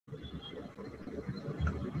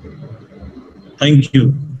Thank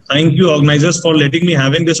you. Thank you, organizers, for letting me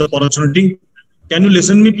having this opportunity. Can you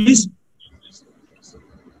listen me, please?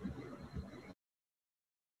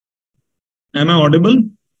 Am I audible?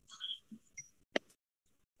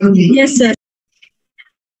 Yes, sir.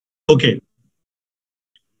 Okay.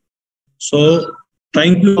 So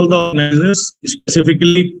thank you all the organizers,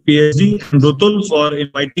 specifically PhD and Rutul, for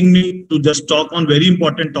inviting me to just talk on very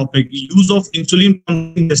important topic, use of insulin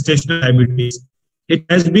pump in gestational diabetes. It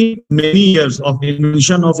has been many years of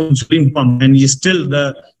invention of insulin pump, and still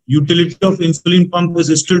the utility of insulin pump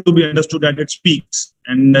is still to be understood at its peaks.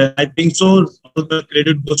 And I think so all the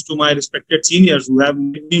credit goes to my respected seniors who have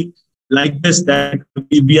made me like this, that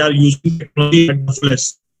we are using technology at the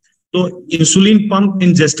fullest. So insulin pump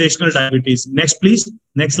in gestational diabetes. Next, please.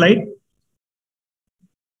 Next slide.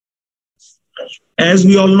 As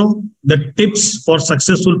we all know, the tips for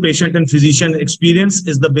successful patient and physician experience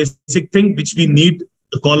is the basic thing which we need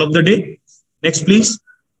the call of the day. Next, please.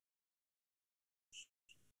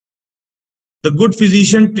 The good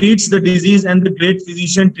physician treats the disease and the great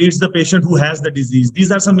physician treats the patient who has the disease.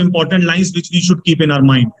 These are some important lines which we should keep in our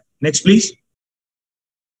mind. Next, please.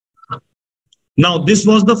 Now, this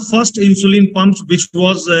was the first insulin pump which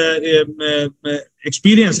was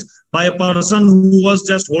experienced by a person who was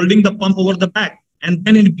just holding the pump over the back. And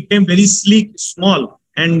then it became very sleek, small,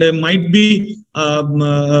 and might be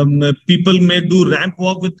people may do ramp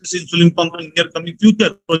walk with this insulin pump in near coming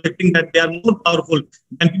future, projecting that they are more powerful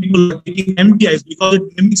than people taking MDIs because it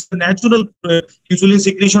mimics the natural insulin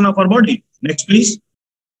secretion of our body. Next, please.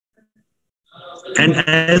 And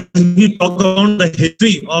as we talk about the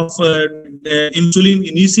history of insulin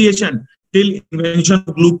initiation till invention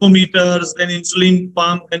of glucometers, then insulin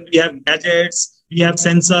pump, then we have gadgets, we have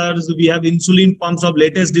sensors, we have insulin pumps of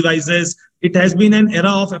latest devices. It has been an era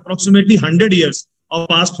of approximately 100 years of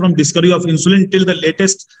past from discovery of insulin till the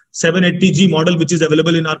latest 780G model, which is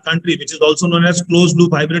available in our country, which is also known as closed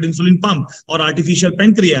loop hybrid insulin pump or artificial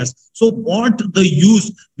pancreas. So what the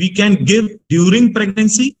use we can give during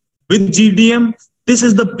pregnancy with GDM, this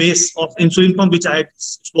is the base of insulin pump which I had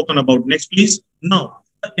spoken about. Next, please. Now,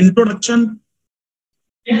 the introduction.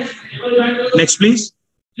 Next, please.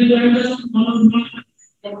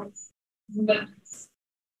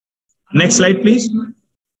 Next slide, please.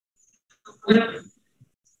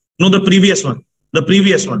 No, the previous one. The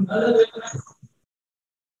previous one.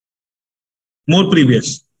 More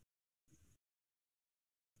previous.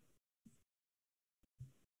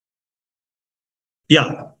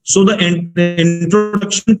 Yeah. So the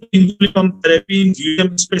introduction to insulin pump therapy in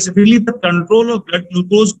GDM, specifically the control of blood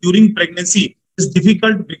glucose during pregnancy, is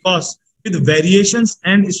difficult because with variations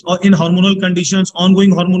and in hormonal conditions,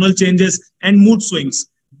 ongoing hormonal changes and mood swings.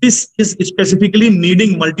 This is specifically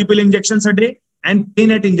needing multiple injections a day, and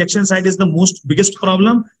pain at injection site is the biggest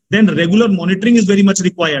problem. Then regular monitoring is very much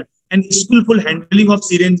required, and skillful handling of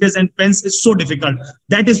syringes and pens is so difficult.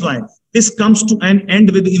 That is why this comes to an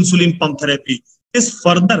end with insulin pump therapy. This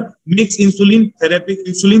further makes insulin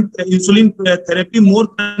therapy more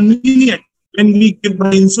convenient when we give the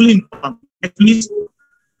insulin pump. Please.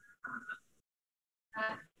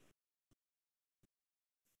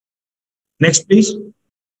 Next, please.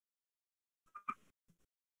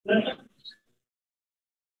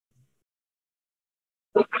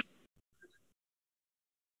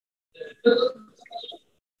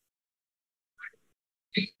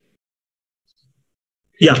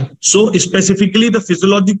 Yeah, so specifically the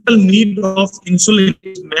physiological need of insulin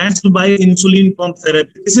is matched by insulin pump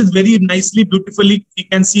therapy. This is very nicely, beautifully, you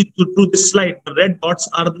can see through this slide. The red dots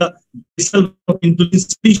are the result of insulin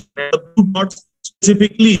secretion. The blue dots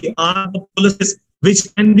specifically are the policies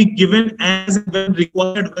which can be given as and when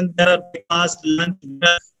required when there are breakfast, lunch,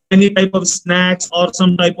 any type of snacks or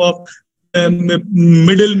some type of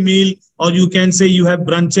middle meal, or you can say you have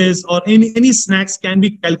brunches or any snacks can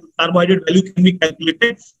be carbohydrate value can be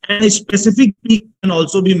calculated, and a specific peak can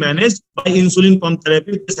also be managed by insulin pump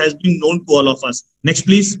therapy. This has been known to all of us. Next,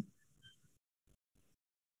 please.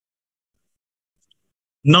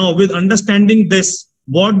 Now, with understanding this,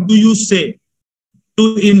 what do you say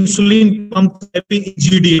to insulin pump therapy in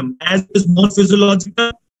GDM as it is more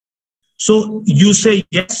physiological? So you say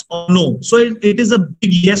yes or no. So it is a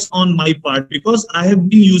big yes on my part, because I have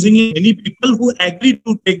been using it. Many people who agree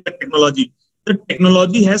to take the technology. The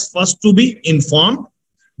technology has first to be informed,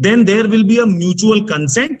 then there will be a mutual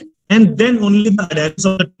consent, and then only the adherence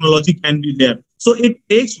of the technology can be there. So it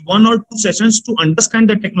takes 1 or 2 sessions to understand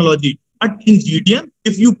the technology. But in GDM,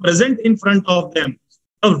 if you present in front of them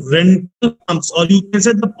the rental pumps, or you can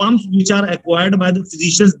say the pumps which are acquired by the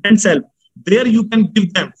physicians themselves, there you can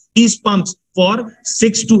give them these pumps for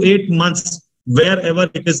 6 to 8 months wherever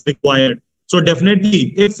it is required. So definitely,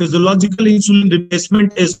 if physiological insulin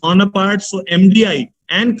replacement is on a part, so MDI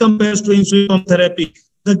and compares to insulin pump therapy,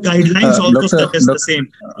 the guidelines also suggest the same.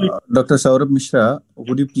 Dr. Saurabh Mishra,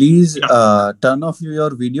 would you please Yeah. turn off your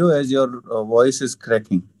video as your voice is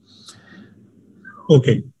cracking?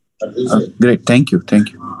 Okay. Great. Thank you.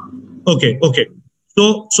 Thank you. Okay. Okay.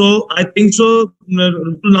 So I think so.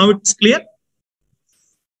 Now it's clear.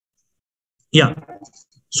 Yeah.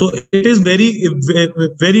 So it is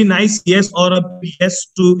very nice. Yes or a yes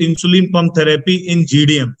to insulin pump therapy in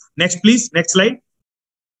GDM. Next, please. Next slide.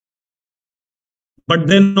 But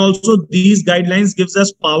then also these guidelines gives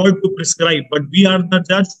us power to prescribe, but we are the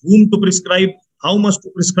judge whom to prescribe, how much to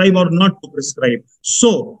prescribe or not to prescribe.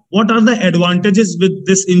 So what are the advantages with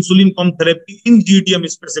this insulin pump therapy in GDM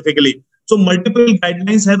specifically? So multiple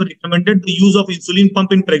guidelines have recommended the use of insulin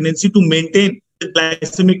pump in pregnancy to maintain the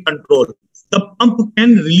glycemic control. The pump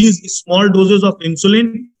can release small doses of insulin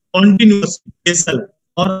continuously, basal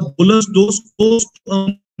or bolus dose post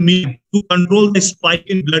meal to control the spike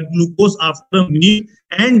in blood glucose after a meal,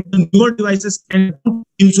 and the newer devices can do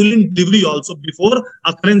insulin delivery also before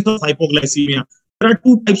occurrence of hypoglycemia. There are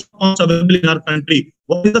two types of pumps available in our country.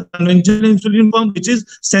 One is the conventional insulin pump, which is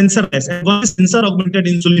sensorless, and one is sensor augmented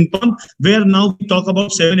insulin pump, where now we talk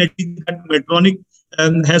about 780 that Medtronic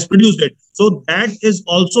has produced it. So that is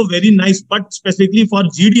also very nice, but specifically for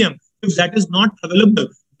GDM, if that is not available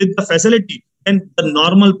with the facility, and the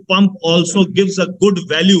normal pump also gives a good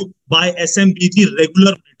value by SMBG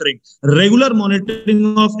regular monitoring. Regular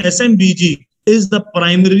monitoring of SMBG is the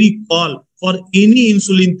primary call for any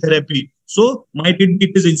insulin therapy. So might it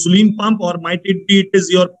be insulin pump, or might it be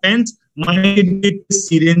your pens, might it be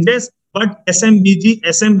syringes, but SMBG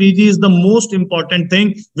is the most important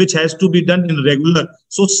thing which has to be done in regular.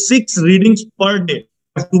 So 6 readings per day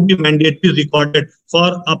have to be mandatory recorded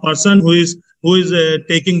for a person who is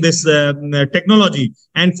taking this technology.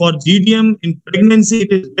 And for GDM in pregnancy,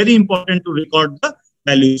 it is very important to record the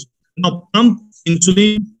values. Now, pump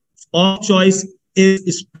insulin of choice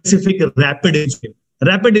is specific rapid insulin.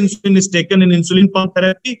 Rapid insulin is taken in insulin pump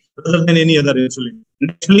therapy rather than any other insulin.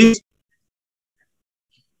 Next, please.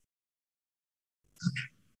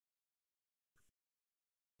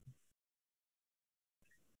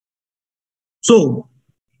 So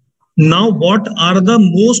now, what are the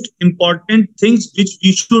most important things which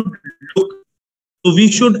we should look? So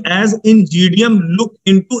we should, as in GDM, look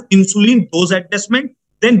into insulin dose adjustment,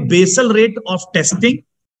 then basal rate of testing,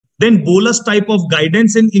 then bolus type of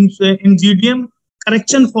guidance in GDM.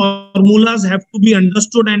 Correction formulas have to be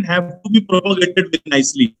understood and have to be propagated very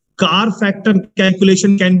nicely. CAR factor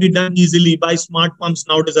calculation can be done easily by smart pumps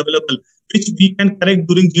nowadays available, which we can correct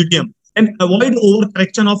during GDM. And avoid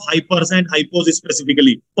overcorrection of hypers and hypos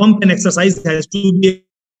specifically. Pump and exercise has to be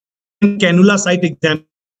cannula site exam.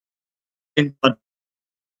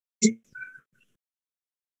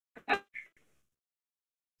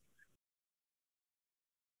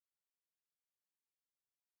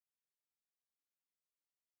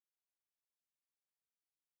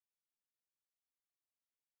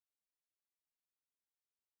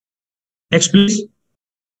 Next, please.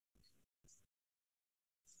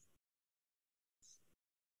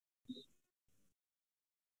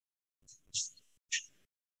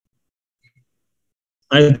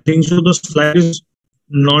 I think so. The slide is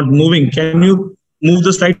not moving. Can you move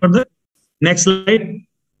the slide further? Next slide.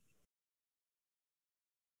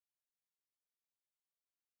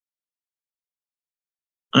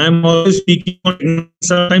 I am always speaking on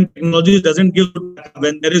sometimes technology doesn't give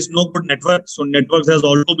when there is no good network. So networks has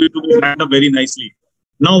also to be backed up very nicely.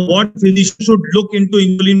 Now, what physician should look into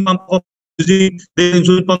insulin pump of using the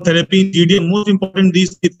insulin pump therapy in GDM? Most important,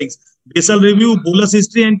 these 3 things: basal review, bolus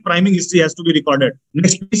history, and priming history has to be recorded.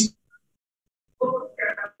 Next, please.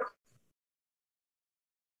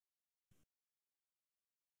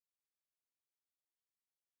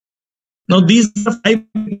 Now, these are 5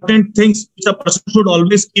 important things which a person should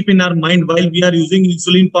always keep in our mind while we are using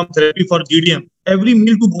insulin pump therapy for GDM. Every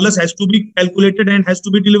meal to bolus has to be calculated and has to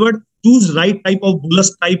be delivered. Choose right type of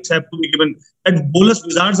bolus types have to be given. And bolus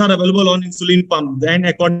wizards are available on insulin pump. And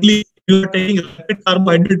accordingly, if you are taking rapid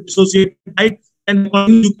carbohydrate dissociated diet, and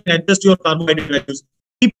accordingly you can adjust your carbohydrate values.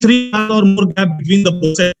 Keep 3 hours or more gap between the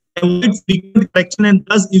boluses. Avoid frequent correction and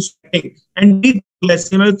thus insulin. And be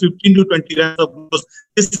glycemic 15 to 20 grams of glucose.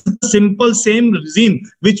 This is the simple same regime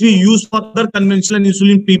which we use for other conventional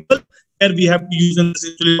insulin people, where we have to use in this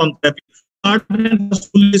insulin pump therapy.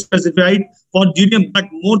 Fully specified for GDM, but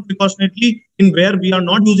more precautionately in where we are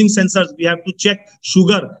not using sensors, we have to check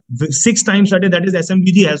sugar 6 times a day. That is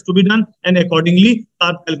SMBG has to be done, and accordingly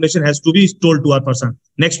our calculation has to be told to our person.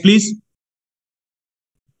 Next, please.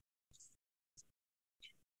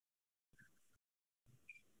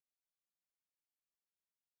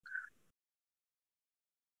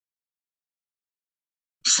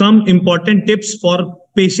 some important tips for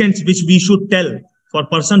patients which we should tell. For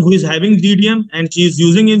person who is having GDM and she is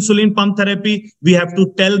using insulin pump therapy, we have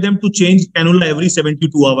to tell them to change cannula every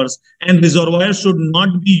 72 hours. And reservoir should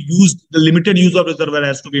not be used. The limited use of reservoir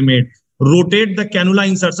has to be made. Rotate the cannula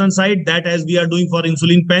insertion site, that as we are doing for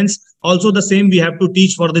insulin pens. Also the same we have to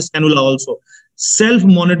teach for this cannula also.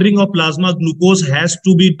 Self-monitoring of plasma glucose has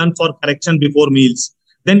to be done for correction before meals.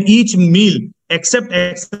 Then each meal, except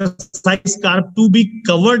exercise carb, to be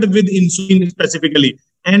covered with insulin specifically,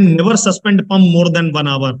 and never suspend pump more than 1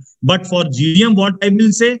 hour. But for GDM, what I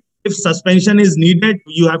will say, if suspension is needed,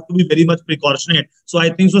 you have to be very much precautionate. So I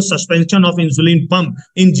think so suspension of insulin pump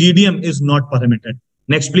in GDM is not permitted.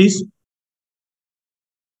 Next, please.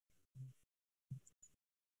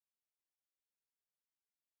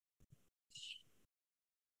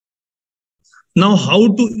 Now, how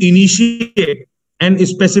to initiate and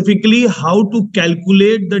specifically how to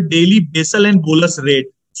calculate the daily basal and bolus rate.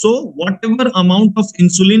 So whatever amount of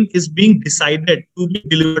insulin is being decided to be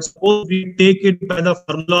delivered, suppose we take it by the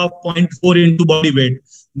formula of 0.4 into body weight,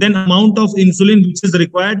 then amount of insulin which is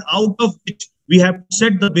required, out of which we have to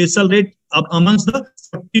set the basal rate amongst the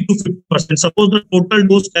 40 to 50%. Suppose the total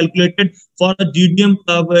dose calculated for a GDM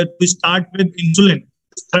to start with insulin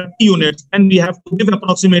 30 units, and we have to give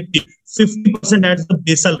approximately 50% as the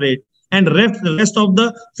basal rate, and rest of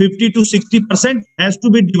the 50 to 60% has to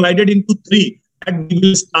be divided into 3 that we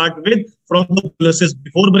will start with from the boluses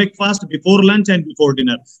before breakfast, before lunch, and before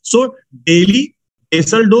dinner. So daily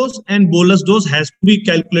basal dose and bolus dose has to be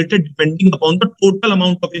calculated depending upon the total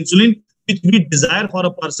amount of insulin which we desire for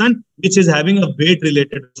a person which is having a weight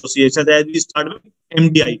related association, as we start with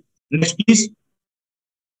MDI. Next, please.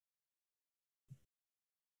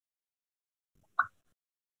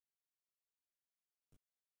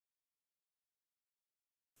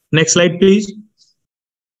 Next slide, please.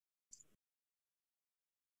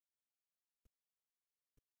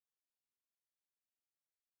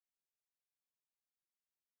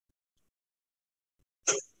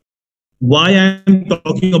 Why I am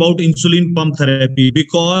talking about insulin pump therapy?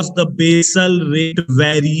 Because the basal rate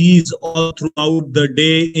varies all throughout the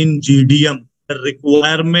day in GDM. The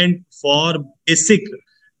requirement for basic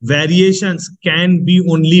variations can be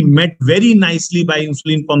only met very nicely by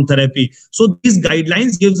insulin pump therapy. So these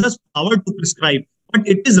guidelines gives us power to prescribe, but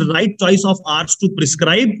it is right choice of ours to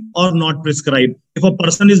prescribe or not prescribe. If a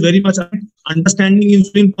person is very much understanding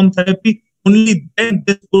insulin pump therapy, only then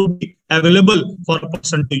this could be available for a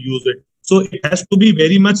person to use it. So it has to be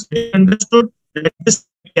very much understood that this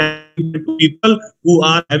can be to people who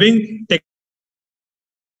are having tech.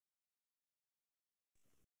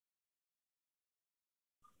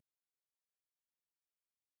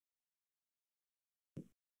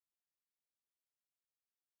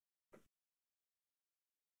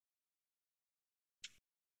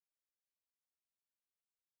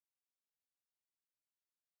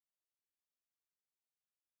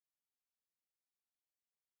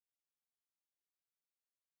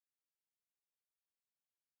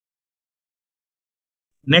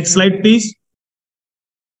 Next slide, please.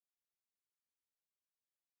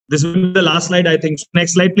 This will be the last slide, I think.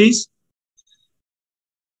 Next slide, please.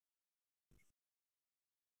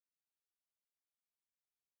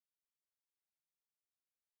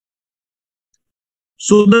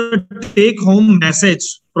 So the take-home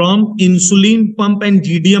message from insulin pump and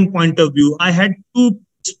GDM point of view, I had to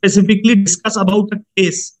specifically discuss about a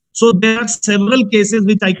case. So there are several cases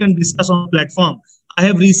which I can discuss on platform. I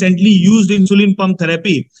have recently used insulin pump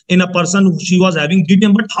therapy in a person who she was having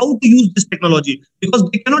GDM, but how to use this technology? Because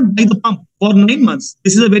they cannot buy the pump for 9 months.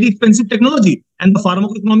 This is a very expensive technology, and the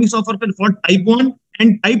pharmacoeconomics of it for type 1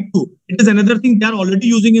 and type 2. It is another thing, they are already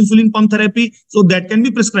using insulin pump therapy, so that can be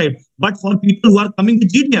prescribed. But for people who are coming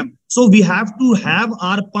with GDM, so we have to have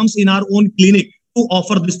our pumps in our own clinic to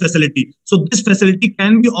offer this facility. So this facility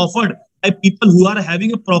can be offered by people who are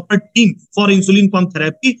having a proper team for insulin pump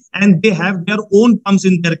therapy and they have their own pumps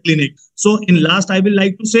in their clinic. So in last, I will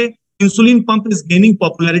like to say insulin pump is gaining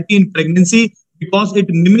popularity in pregnancy because it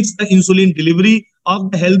mimics the insulin delivery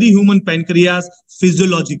of the healthy human pancreas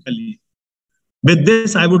physiologically. With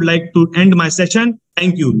this, I would like to end my session.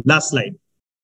 Thank you. Last slide.